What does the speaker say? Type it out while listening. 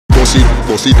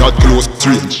Bust it at close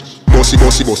range. Bust it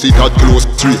at close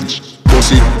range. Bust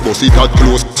it at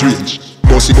close range.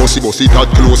 Bust it at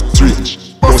close range.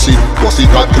 Bust it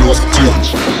at close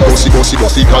range. Bust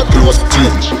it at close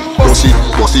range.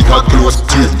 Bust it at close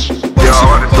range.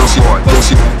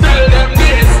 Bust it. Tell them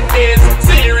this is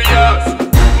serious.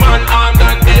 Man armed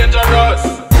and dangerous.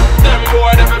 Them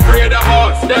boy never afraid of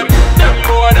us. Them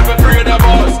boy never afraid of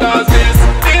us. Cause this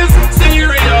is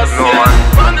serious. No, yeah.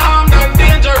 Man armed and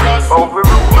dangerous.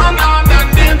 Man armed and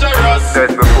dangerous. Dead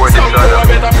before the Some boy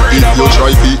better afraid If of you us.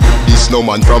 try be this no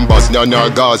man from Bosnia nor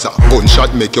Gaza.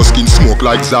 Gunshot make your skin smoke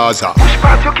like Zaza. Which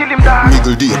part you kill him, dog?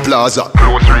 Middle Day Plaza.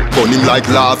 Close range. Burn him like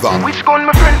lava. Which gun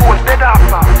my friend was dead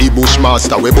after? The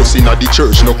Bushmaster we bust in at the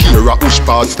church. No care a push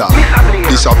pastor.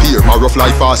 Disappear, my rough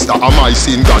life faster. Am I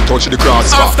sin God touch the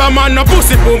cross? After man no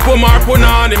pussy pum pum or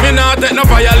punani. Me not take no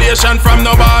violation from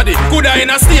nobody. Coulda in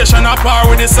a station a par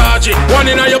with the sergeant. One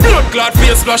in a your blood clot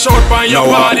face splash out by your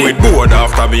body. With board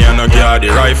after being a guardy.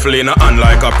 Rifle in a hand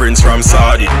like a prince from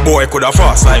Saudi. Boy coulda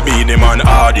fast like me, the man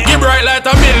hardy. Give bright light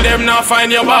a mill them now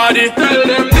find your body. Tell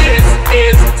them this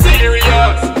is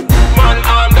serious. Man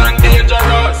armed and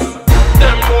dangerous.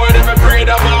 Them boy never afraid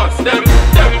of us. Them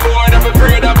boy never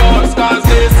afraid of us. Cause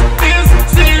this is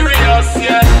serious,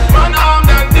 yeah. Man armed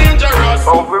and dangerous.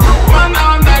 Man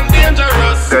armed and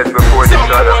dangerous. Dead before the Some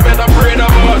boy better afraid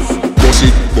of us.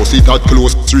 Bust it at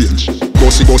close range.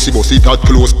 Bust it at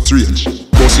close range.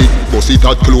 Bust it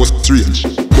at close range.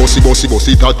 Bust it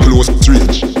at close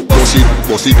range.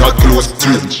 Bust it at close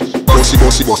range. Bust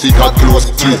it at close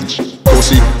range.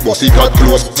 Bust it at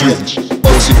close range.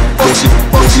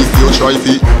 If you try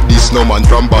fi this no man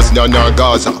from Bosnia nor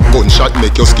Gaza. Gunshot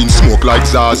make your skin smoke like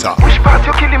Zaza. Which part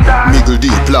you kill him, dog? Middle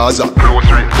Day Plaza. Close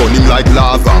range. Burn him like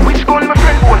lava. Which gun my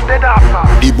friend was dead after?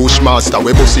 The Bushmaster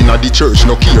we bust in at the church.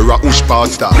 No care a push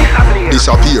pastor.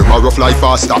 Disappear, my rough life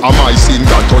faster. Am I sin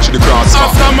God touch the cross?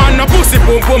 After man no pussy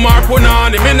pum pum or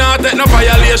punani. Me not take no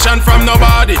violation from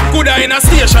nobody. Coulda in a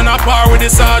station a par with the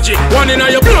sergeant. One in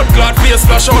a your blood clot face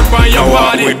splash out by your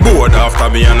body. With board after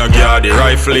being a guardy.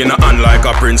 Rifle in a hand like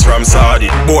a prince from Saudi.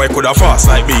 Boy coulda fast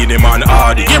like me, the man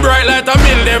hardy. Give bright light a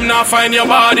mill them now find your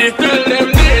body. Tell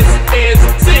them this is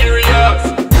serious.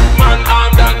 Man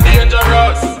armed and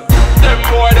dangerous. Them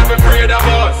boy never afraid of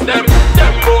us. Them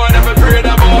boy never afraid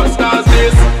of us. Cause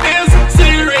this is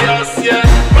serious, yeah.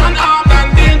 Man armed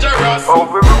and dangerous.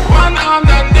 Man armed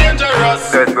and dangerous.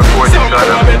 Dead before the Some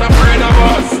boy better afraid of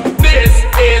us. This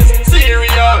is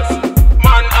serious.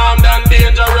 Man armed and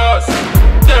dangerous.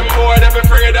 Them boy never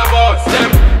afraid of us.